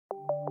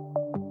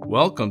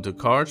Welcome to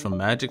Cards from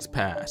Magic's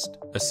Past,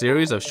 a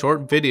series of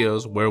short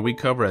videos where we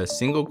cover a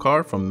single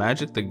card from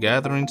Magic the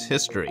Gathering's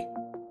history.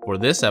 For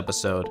this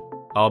episode,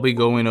 I'll be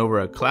going over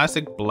a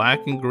classic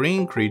black and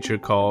green creature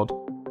called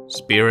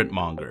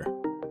Spiritmonger.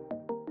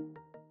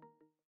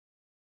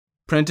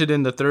 Printed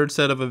in the third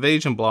set of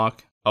Evasion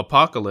block,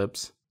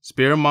 Apocalypse,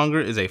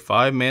 Spiritmonger is a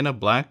 5-mana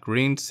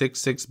black-green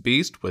 6/6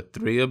 beast with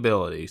 3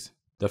 abilities.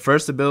 The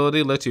first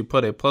ability lets you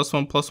put a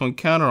 +1/+1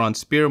 counter on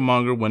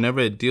Spiritmonger whenever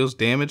it deals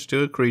damage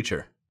to a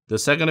creature. The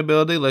second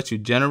ability lets you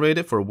generate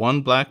it for 1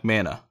 black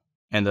mana.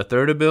 And the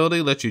third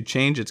ability lets you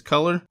change its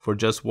color for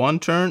just 1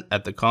 turn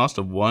at the cost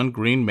of 1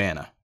 green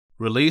mana.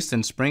 Released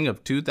in spring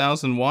of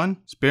 2001,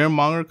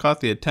 Spiritmonger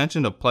caught the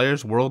attention of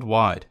players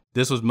worldwide.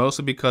 This was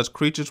mostly because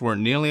creatures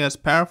weren't nearly as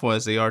powerful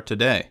as they are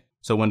today.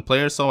 So when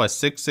players saw a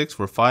 6/6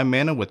 for 5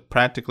 mana with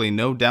practically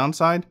no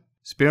downside,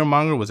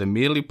 Spiritmonger was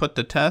immediately put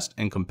to test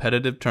in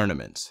competitive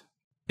tournaments.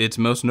 Its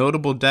most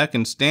notable deck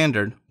in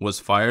Standard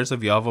was Fires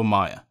of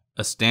Yavimaya.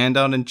 A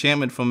standout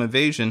enchantment from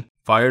Evasion,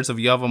 Fires of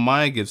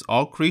Yavimaya gives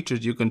all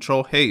creatures you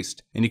control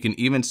haste, and you can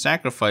even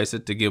sacrifice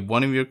it to give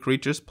one of your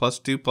creatures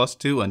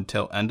 +2/+2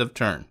 until end of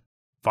turn.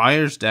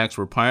 Fires decks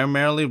were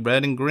primarily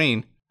red and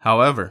green,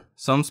 however,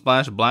 some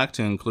splashed black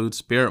to include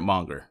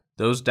Spiritmonger.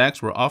 Those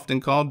decks were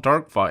often called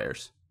Dark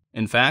Fires.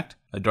 In fact,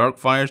 a Dark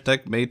Fires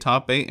deck made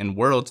top 8 in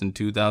Worlds in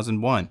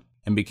 2001,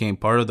 and became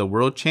part of the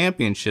World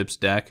Championships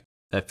deck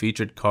that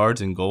featured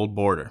cards in gold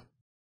border.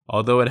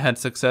 Although it had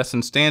success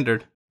in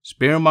Standard,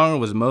 Spiritmonger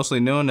was mostly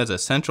known as a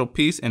central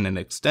piece in an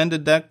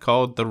extended deck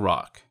called the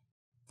Rock.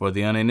 For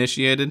the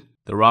uninitiated,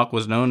 the Rock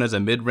was known as a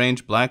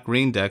mid-range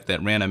black-green deck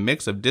that ran a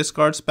mix of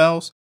discard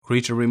spells,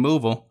 creature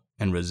removal,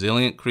 and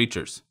resilient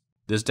creatures.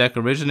 This deck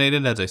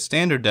originated as a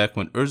Standard deck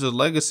when Urza's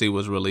Legacy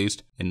was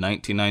released in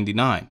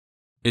 1999.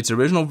 Its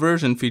original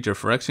version featured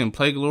Phyrexian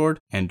Plague Lord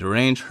and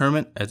Deranged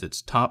Hermit as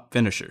its top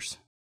finishers.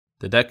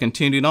 The deck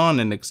continued on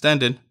in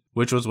Extended,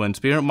 which was when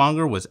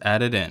Spiritmonger was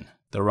added in.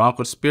 The Rock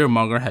with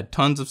Spiritmonger had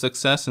tons of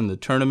success in the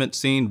tournament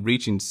scene,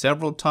 reaching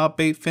several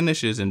top 8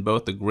 finishes in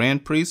both the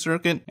Grand Prix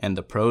circuit and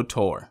the Pro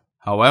Tour.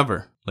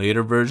 However,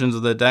 later versions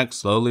of the deck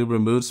slowly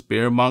removed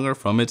Spiritmonger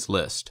from its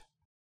list.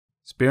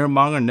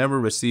 Spiritmonger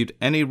never received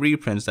any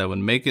reprints that would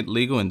make it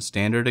legal in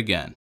Standard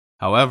again.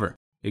 However,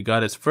 it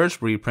got its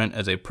first reprint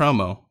as a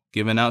promo,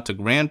 given out to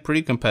Grand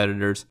Prix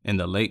competitors in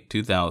the late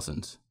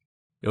 2000s.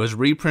 It was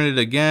reprinted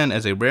again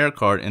as a rare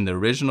card in the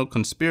original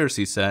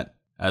Conspiracy set,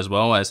 as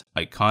well as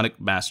Iconic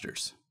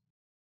Masters.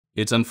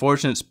 It's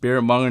unfortunate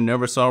Spiritmonger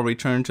never saw a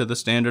return to the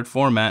Standard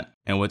format,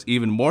 and what's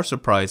even more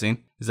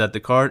surprising is that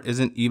the card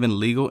isn't even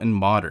legal in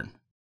Modern.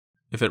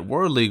 If it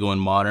were legal in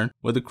Modern,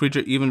 would the creature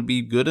even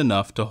be good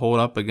enough to hold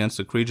up against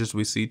the creatures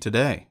we see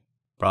today?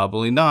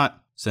 Probably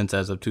not, since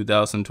as of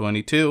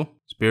 2022,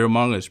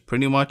 Spiritmonger is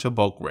pretty much a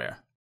bulk rare.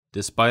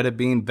 Despite it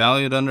being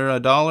valued under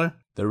 $1,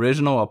 the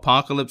original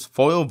Apocalypse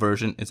foil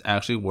version is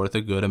actually worth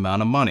a good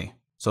amount of money.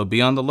 So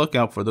be on the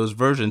lookout for those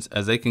versions,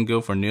 as they can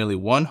go for nearly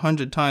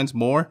 100 times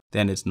more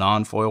than its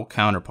non-foil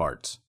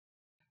counterparts.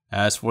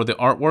 As for the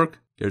artwork,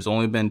 there's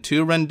only been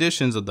 2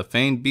 renditions of the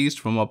famed beast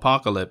from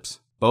Apocalypse.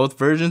 Both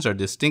versions are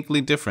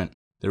distinctly different.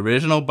 The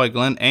original by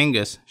Glenn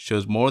Angus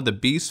shows more of the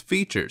beast's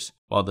features,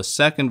 while the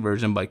second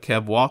version by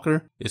Kev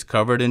Walker is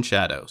covered in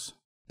shadows.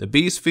 The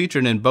beasts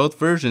featured in both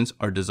versions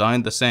are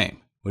designed the same,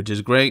 which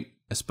is great,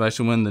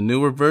 especially when the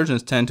newer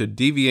versions tend to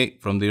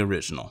deviate from the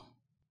original.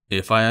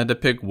 If I had to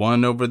pick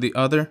one over the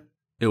other,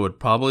 it would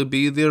probably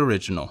be the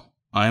original.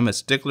 I am a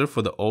stickler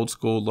for the old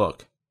school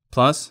look.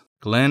 Plus,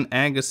 Glenn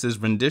Angus's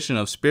rendition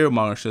of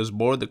Spiritmonger shows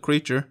more of the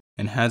creature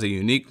and has a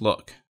unique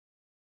look.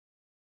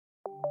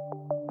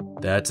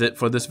 That's it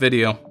for this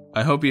video.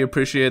 I hope you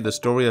appreciated the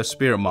story of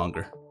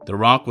Spiritmonger. The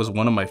Rock was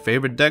one of my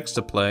favorite decks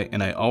to play,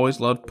 and I always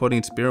loved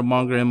putting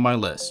Spiritmonger in my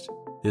list.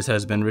 This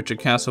has been Richard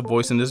Castle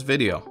voicing this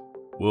video.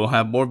 We'll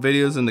have more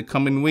videos in the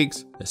coming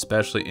weeks,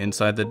 especially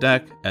inside the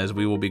deck, as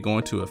we will be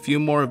going to a few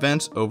more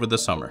events over the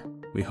summer.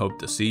 We hope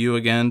to see you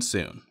again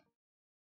soon.